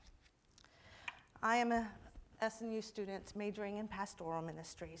I am a SNU student majoring in pastoral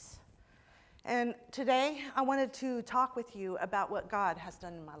ministries. And today I wanted to talk with you about what God has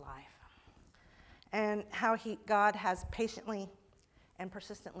done in my life and how God has patiently and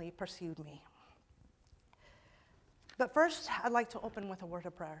persistently pursued me. But first, I'd like to open with a word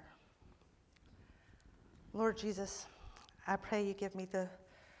of prayer. Lord Jesus, I pray you give me the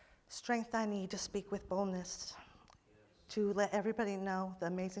strength I need to speak with boldness, to let everybody know the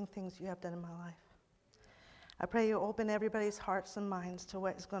amazing things you have done in my life. I pray you open everybody's hearts and minds to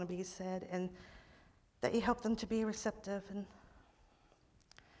what is going to be said, and that you help them to be receptive and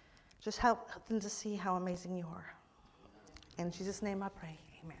just help them to see how amazing you are. In Jesus' name I pray,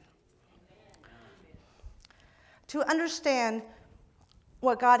 amen. To understand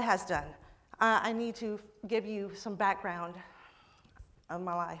what God has done, I need to give you some background of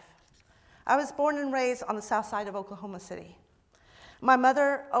my life. I was born and raised on the south side of Oklahoma City. My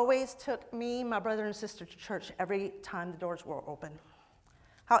mother always took me, my brother, and sister to church every time the doors were open.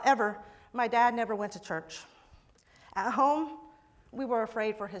 However, my dad never went to church. At home, we were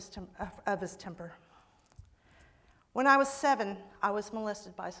afraid of his temper. When I was 7, I was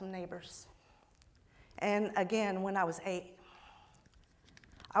molested by some neighbors. And again, when I was 8,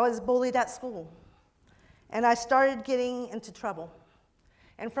 I was bullied at school. And I started getting into trouble.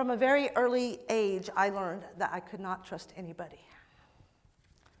 And from a very early age, I learned that I could not trust anybody.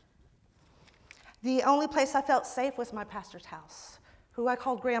 The only place I felt safe was my pastor's house, who I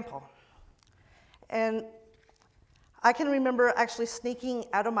called Grandpa. And I can remember actually sneaking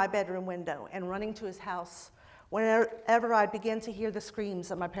out of my bedroom window and running to his house whenever I began to hear the screams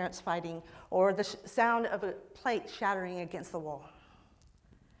of my parents fighting or the sound of a plate shattering against the wall.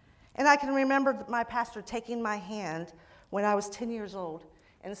 And I can remember my pastor taking my hand when I was 10 years old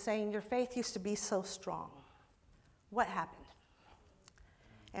and saying, "Your faith used to be so strong. What happened?"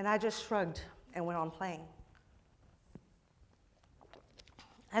 And I just shrugged and went on playing.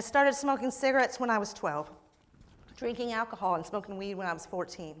 I started smoking cigarettes when I was 12, drinking alcohol and smoking weed when I was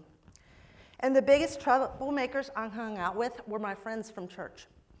 14. And the biggest troublemakers I hung out with were my friends from church.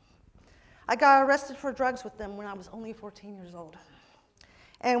 I got arrested for drugs with them when I was only 14 years old.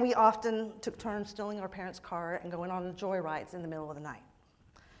 And we often took turns stealing our parents' car and going on joyrides in the middle of the night.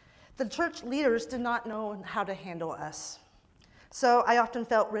 The church leaders did not know how to handle us. So I often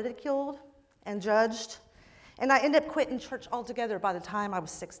felt ridiculed and judged, and I ended up quitting church altogether by the time I was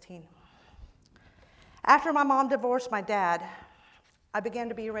 16. After my mom divorced my dad, I began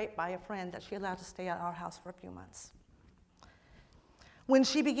to be raped by a friend that she allowed to stay at our house for a few months. When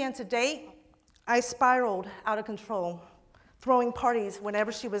she began to date, I spiraled out of control, throwing parties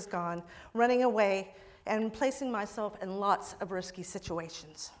whenever she was gone, running away, and placing myself in lots of risky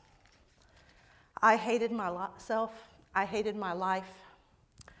situations. I hated myself, I hated my life,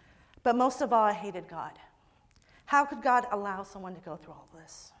 but most of all, I hated God. How could God allow someone to go through all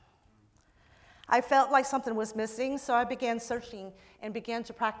this? I felt like something was missing, so I began searching and began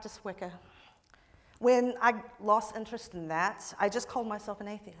to practice Wicca. When I lost interest in that, I just called myself an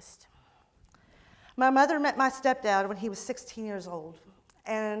atheist. My mother met my stepdad when he was 16 years old,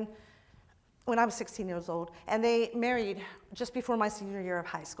 and when I was 16 years old, and they married just before my senior year of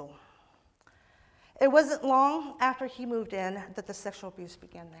high school. It wasn't long after he moved in that the sexual abuse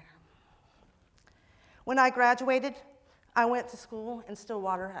began there. When I graduated, I went to school in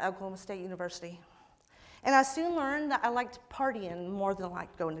Stillwater at Oklahoma State University. And I soon learned that I liked partying more than I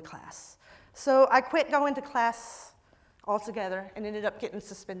liked going to class. So I quit going to class altogether and ended up getting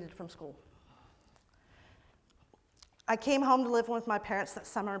suspended from school. I came home to live with my parents that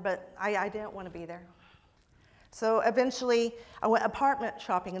summer, but I didn't want to be there. So eventually, I went apartment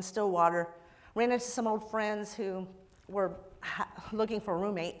shopping in Stillwater, ran into some old friends who were looking for a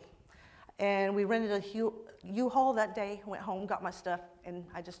roommate, and we rented a U-Haul that day, went home, got my stuff, and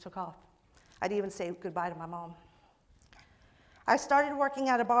I just took off. I didn't even say goodbye to my mom. I started working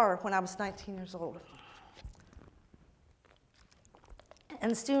at a bar when I was 19 years old.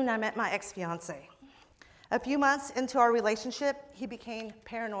 And soon I met my ex-fiance. A few months into our relationship, he became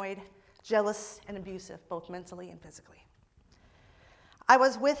paranoid, jealous, and abusive, both mentally and physically. I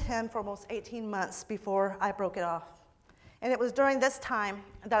was with him for almost 18 months before I broke it off. And it was during this time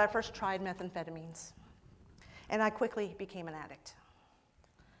that I first tried methamphetamines. And I quickly became an addict.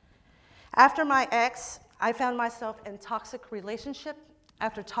 After my ex, I found myself in toxic relationship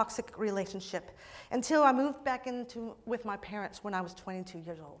after toxic relationship until I moved back with my parents when I was 22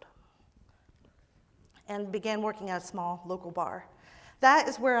 years old and began working at a small local bar. That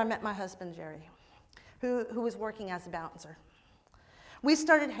is where I met my husband, Jerry, who was working as a bouncer. We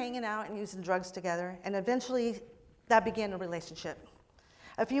started hanging out and using drugs together, and eventually that began a relationship.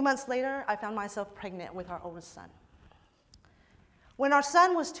 A few months later, I found myself pregnant with our oldest son. When our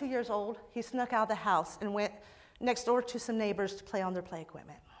son was 2 years old, he snuck out of the house and went next door to some neighbors to play on their play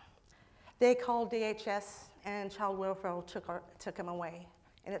equipment. They called DHS, and child welfare took him away,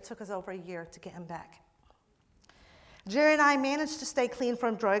 and it took us over a year to get him back. Jerry and I managed to stay clean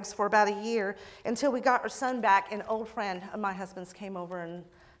from drugs for about a year until we got our son back. An old friend of my husband's came over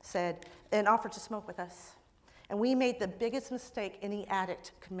and offered to smoke with us. And we made the biggest mistake any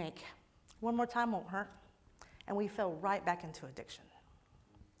addict could make. One more time won't hurt. And we fell right back into addiction.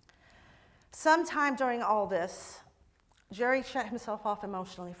 Sometime during all this, Jerry shut himself off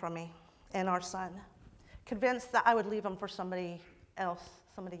emotionally from me and our son, convinced that I would leave him for somebody else,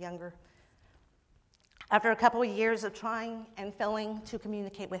 somebody younger. After a couple of years of trying and failing to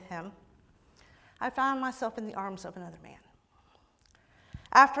communicate with him, I found myself in the arms of another man.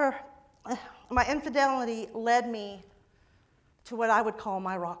 After my infidelity led me to what I would call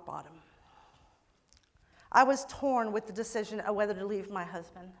my rock bottom. I was torn with the decision of whether to leave my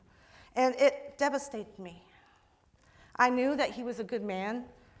husband, and it devastated me. I knew that he was a good man,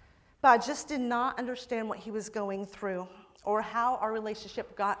 but I just did not understand what he was going through or how our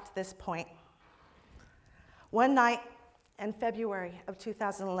relationship got to this point. One night in February of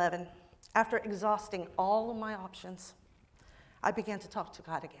 2011, after exhausting all of my options, I began to talk to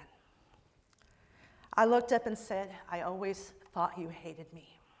God again. I looked up and said, "I always thought you hated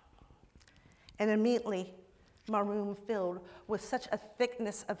me." And immediately, my room filled with such a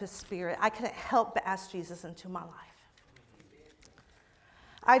thickness of his spirit, I couldn't help but ask Jesus into my life.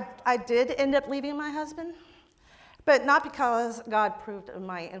 I did end up leaving my husband, but not because God proved of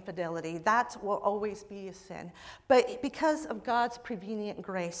my infidelity. That will always be a sin. But because of God's prevenient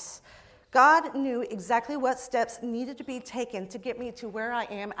grace. God knew exactly what steps needed to be taken to get me to where I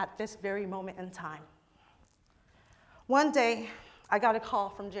am at this very moment in time. One day, I got a call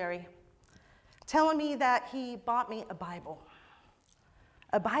from Jerry telling me that he bought me a Bible.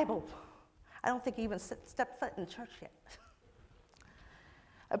 A Bible. I don't think he even stepped foot in church yet.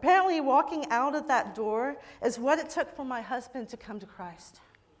 Apparently, walking out of that door is what it took for my husband to come to Christ.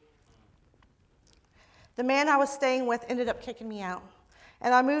 The man I was staying with ended up kicking me out,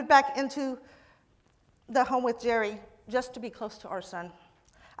 and I moved back into the home with Jerry just to be close to our son.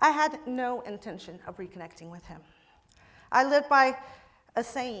 I had no intention of reconnecting with him. I lived by a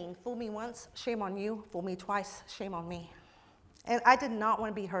saying, "Fool me once, shame on you. Fool me twice, shame on me." And I did not want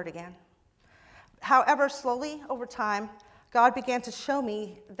to be hurt again. However, slowly over time, God began to show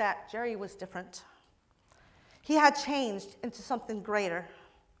me that Jerry was different. He had changed into something greater,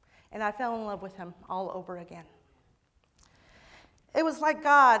 and I fell in love with him all over again. It was like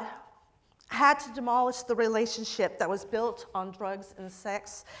God had to demolish the relationship that was built on drugs and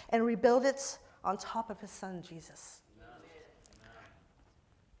sex and rebuild it on top of his son, Jesus.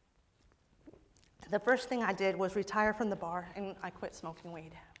 The first thing I did was retire from the bar, and I quit smoking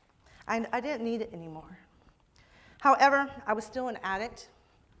weed. I didn't need it anymore. However, I was still an addict,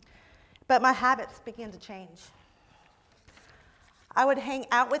 but my habits began to change. I would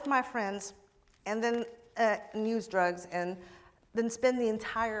hang out with my friends and then use drugs and then spend the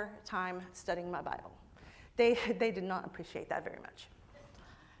entire time studying my Bible. They did not appreciate that very much.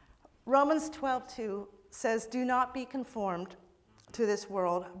 Romans 12:2 says, "Do not be conformed to this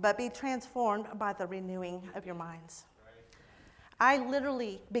world, but be transformed by the renewing of your minds." I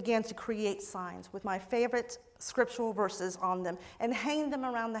literally began to create signs with my favorite scriptural verses on them and hang them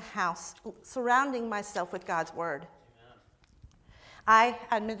around the house, surrounding myself with God's word. Amen. I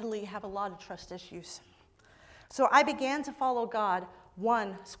admittedly have a lot of trust issues. So I began to follow God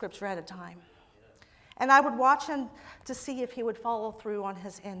one scripture at a time. And I would watch him to see if he would follow through on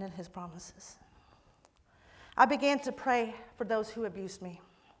his end and his promises. I began to pray for those who abused me.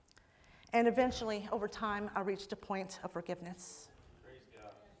 And eventually, over time, I reached a point of forgiveness. Praise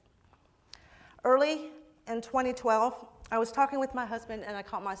God. Early in 2012, I was talking with my husband, and I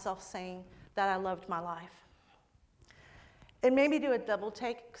caught myself saying that I loved my life. It made me do a double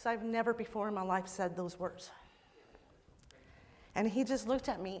take, because I've never before in my life said those words. And he just looked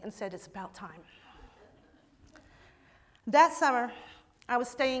at me and said, "It's about time." That summer, I was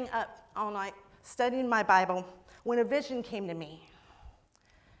staying up all night studying my Bible when a vision came to me.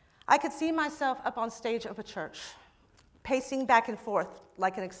 I could see myself up on stage of a church, pacing back and forth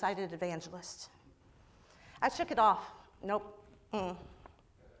like an excited evangelist. I shook it off. Nope.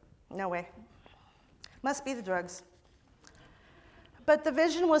 No way. Must be the drugs. But the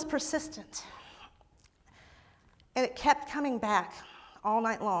vision was persistent, and it kept coming back all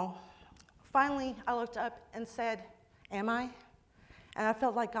night long. Finally, I looked up and said, "Am I?" And I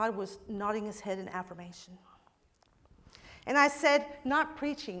felt like God was nodding his head in affirmation. And I said, not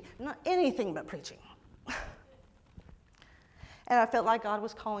preaching, not anything but preaching. And I felt like God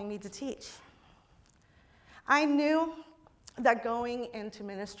was calling me to teach. I knew that going into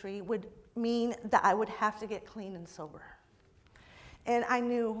ministry would mean that I would have to get clean and sober. And I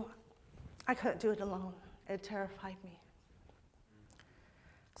knew I couldn't do it alone. It terrified me.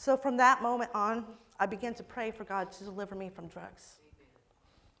 So from that moment on, I began to pray for God to deliver me from drugs.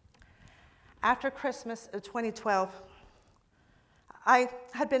 After Christmas of 2012, I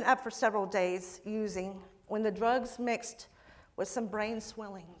had been up for several days using when the drugs mixed with some brain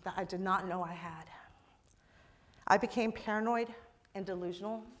swelling that I did not know I had. I became paranoid and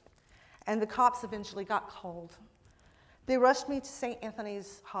delusional, and the cops eventually got called. They rushed me to St.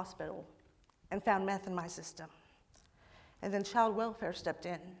 Anthony's Hospital and found meth in my system. And then child welfare stepped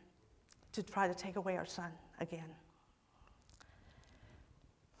in to try to take away our son again.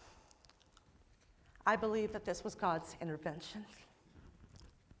 I believe that this was God's intervention.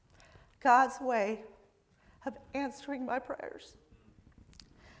 God's way of answering my prayers.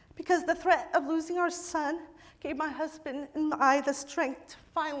 Because the threat of losing our son gave my husband and I the strength to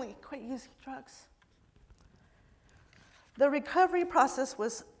finally quit using drugs. The recovery process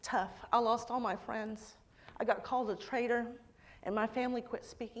was tough. I lost all my friends. I got called a traitor, and my family quit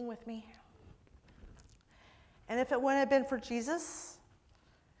speaking with me. And if it wouldn't have been for Jesus,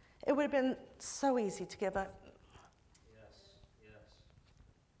 it would have been so easy to give up. Yes.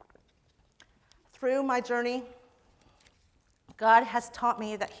 Through my journey, God has taught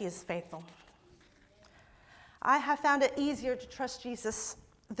me that He is faithful. I have found it easier to trust Jesus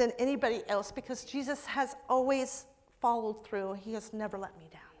than anybody else because Jesus has always followed through. He has never let me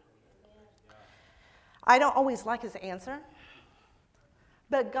down. I don't always like His answer,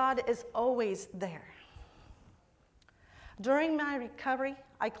 but God is always there. During my recovery,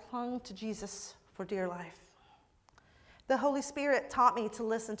 I clung to Jesus for dear life. The Holy Spirit taught me to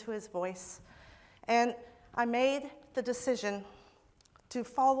listen to His voice, and I made the decision to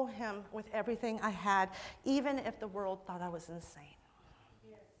follow Him with everything I had, even if the world thought I was insane.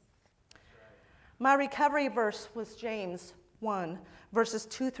 Yes. My recovery verse was James 1, verses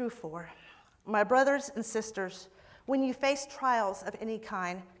 2 through 4. My brothers and sisters, when you face trials of any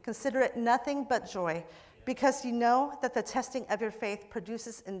kind, consider it nothing but joy, because you know that the testing of your faith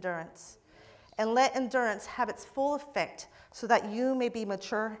produces endurance. And let endurance have its full effect, so that you may be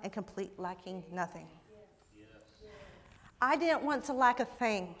mature and complete, lacking nothing. I didn't want to lack a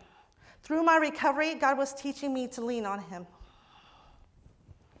thing. Through my recovery, God was teaching me to lean on Him.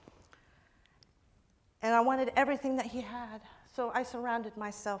 And I wanted everything that He had, so I surrounded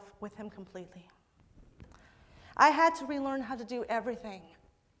myself with Him completely. I had to relearn how to do everything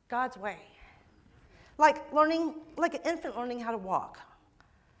God's way. Like an infant learning how to walk.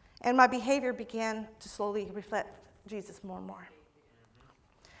 And my behavior began to slowly reflect Jesus more and more.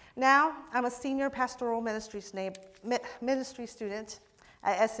 Now, I'm a senior pastoral ministry student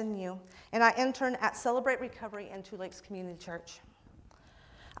at SNU, and I intern at Celebrate Recovery in Two Lakes Community Church.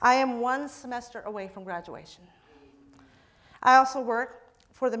 I am 1 semester away from graduation. I also work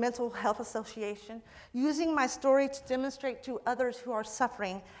for the Mental Health Association, using my story to demonstrate to others who are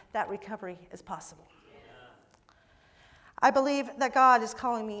suffering that recovery is possible. I believe that God is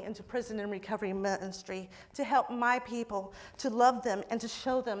calling me into prison and recovery ministry to help my people, to love them, and to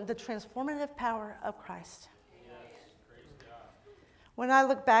show them the transformative power of Christ. Yes. Praise God. When I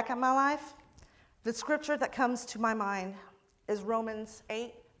look back at my life, the scripture that comes to my mind is Romans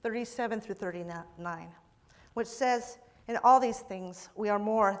 8:37 through 39, which says, in all these things we are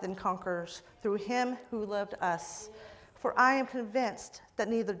more than conquerors through Him who loved us. For I am convinced that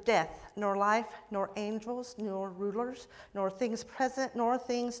neither death, nor life, nor angels, nor rulers, nor things present, nor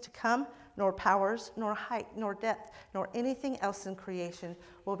things to come, nor powers, nor height, nor depth, nor anything else in creation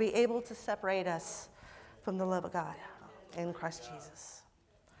will be able to separate us from the love of God in Christ Jesus.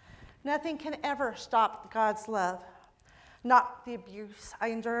 Nothing can ever stop God's love. Not the abuse I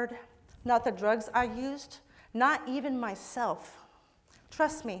endured, not the drugs I used, not even myself.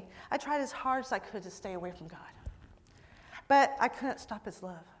 Trust me, I tried as hard as I could to stay away from God. But I couldn't stop His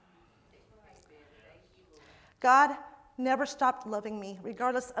love. God never stopped loving me,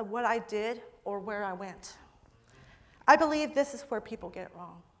 regardless of what I did or where I went. I believe this is where people get it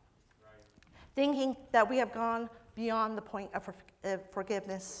wrong. Thinking that we have gone beyond the point of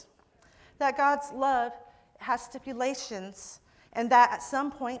forgiveness. That God's love has stipulations, and that at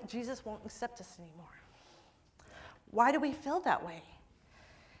some point Jesus won't accept us anymore. Why do we feel that way?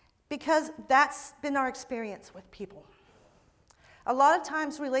 Because that's been our experience with people. A lot of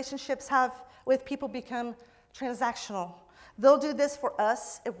times relationships with people become transactional. They'll do this for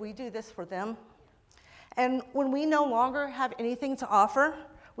us if we do this for them. And when we no longer have anything to offer,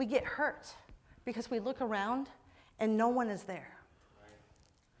 we get hurt because we look around and no one is there.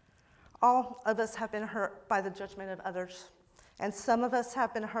 All of us have been hurt by the judgment of others, and some of us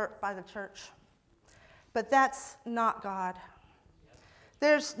have been hurt by the church. But that's not God.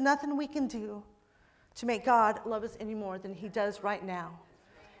 There's nothing we can do to make God love us any more than he does right now.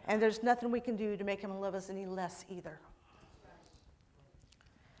 And there's nothing we can do to make him love us any less either.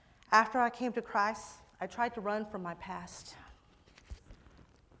 After I came to Christ, I tried to run from my past.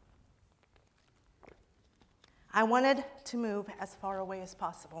 I wanted to move as far away as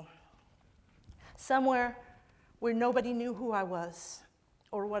possible, somewhere where nobody knew who I was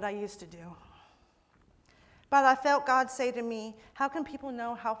or what I used to do. But I felt God say to me, how can people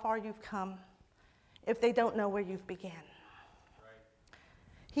know how far you've come if they don't know where you've began? Right.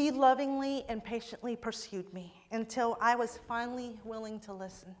 He lovingly and patiently pursued me until I was finally willing to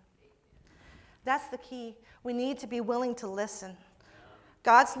listen. That's the key. We need to be willing to listen.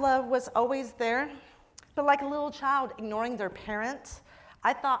 God's love was always there, but like a little child ignoring their parents,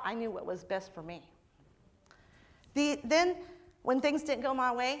 I thought I knew what was best for me. Then, when things didn't go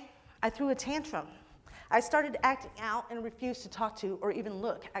my way, I threw a tantrum. I started acting out and refused to talk to or even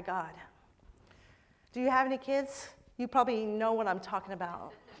look at God. Do you have any kids? You probably know what I'm talking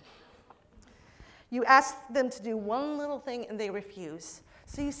about. You ask them to do one little thing and they refuse.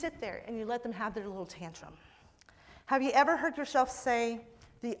 So you sit there and you let them have their little tantrum. Have you ever heard yourself say,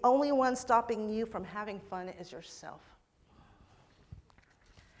 the only one stopping you from having fun is yourself?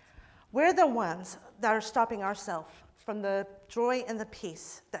 We're the ones that are stopping ourselves from the joy and the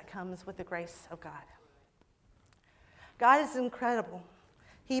peace that comes with the grace of God. God is incredible.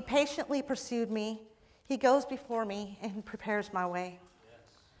 He patiently pursued me. He goes before me and prepares my way. Yes.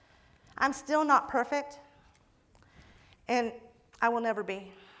 I'm still not perfect, and I will never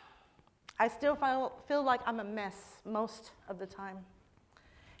be. I still feel like I'm a mess most of the time.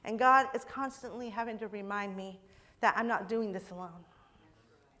 And God is constantly having to remind me that I'm not doing this alone.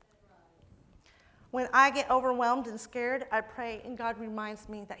 When I get overwhelmed and scared, I pray, and God reminds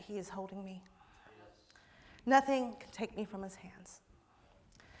me that he is holding me. Nothing can take me from his hands.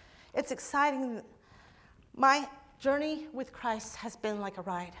 It's exciting. My journey with Christ has been like a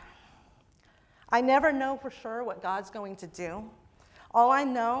ride. I never know for sure what God's going to do. All I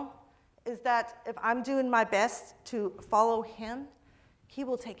know is that if I'm doing my best to follow him, he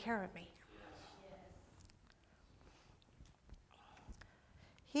will take care of me.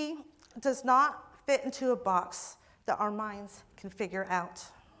 He does not fit into a box that our minds can figure out.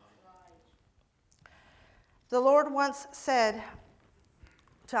 The Lord once said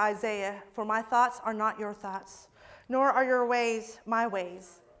to Isaiah, "For my thoughts are not your thoughts, nor are your ways my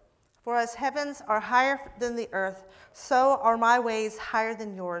ways. For as heavens are higher than the earth, so are my ways higher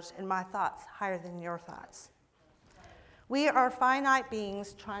than yours, and my thoughts higher than your thoughts." We are finite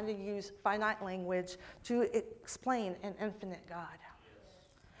beings trying to use finite language to explain an infinite God.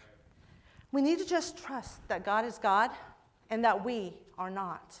 We need to just trust that God is God and that we are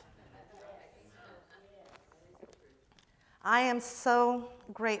not. I am so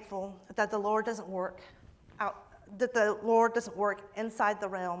grateful that the Lord doesn't work inside the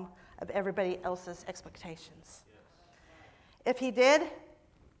realm of everybody else's expectations. If he did,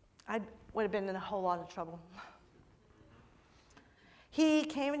 I would have been in a whole lot of trouble. He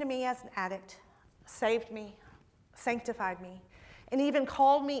came to me as an addict, saved me, sanctified me, and even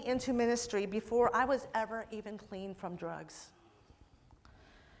called me into ministry before I was ever even clean from drugs.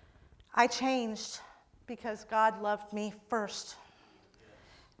 I changed because God loved me first,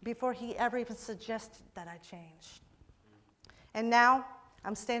 before he ever even suggested that I change. And now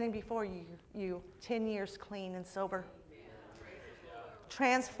I'm standing before you 10 years clean and sober,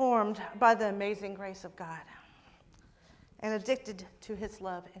 transformed by the amazing grace of God, and addicted to his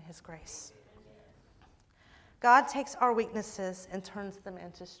love and his grace. God takes our weaknesses and turns them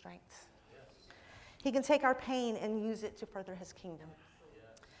into strengths. He can take our pain and use it to further his kingdom.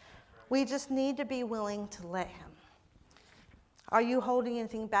 We just need to be willing to let him. Are you holding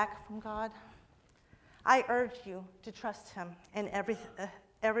anything back from God? I urge you to trust him in every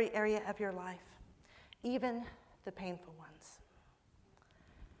area of your life, even the painful ones.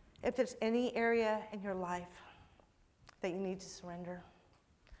 If there's any area in your life that you need to surrender,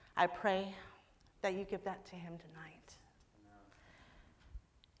 I pray that you give that to him tonight.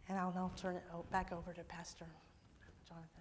 And I'll now turn it back over to Pastor Jonathan.